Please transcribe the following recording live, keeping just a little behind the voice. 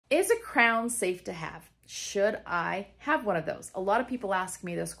crowns safe to have? Should I have one of those? A lot of people ask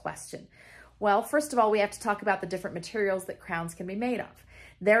me this question. Well, first of all, we have to talk about the different materials that crowns can be made of.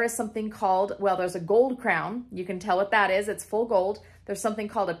 There is something called, well, there's a gold crown. You can tell what that is. It's full gold. There's something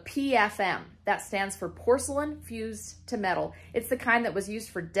called a PFM. That stands for porcelain fused to metal. It's the kind that was used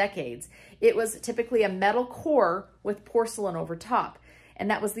for decades. It was typically a metal core with porcelain over top. And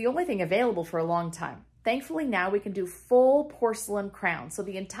that was the only thing available for a long time. Thankfully, now we can do full porcelain crowns. So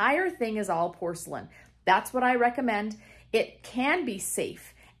the entire thing is all porcelain. That's what I recommend. It can be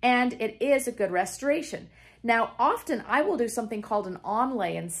safe and it is a good restoration. Now, often I will do something called an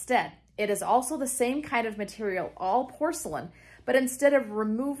onlay instead. It is also the same kind of material, all porcelain, but instead of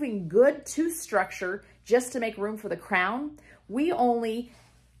removing good tooth structure just to make room for the crown, we only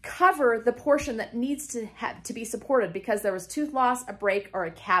cover the portion that needs to be supported because there was tooth loss, a break, or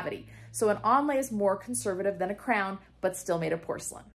a cavity. So an onlay is more conservative than a crown, but still made of porcelain.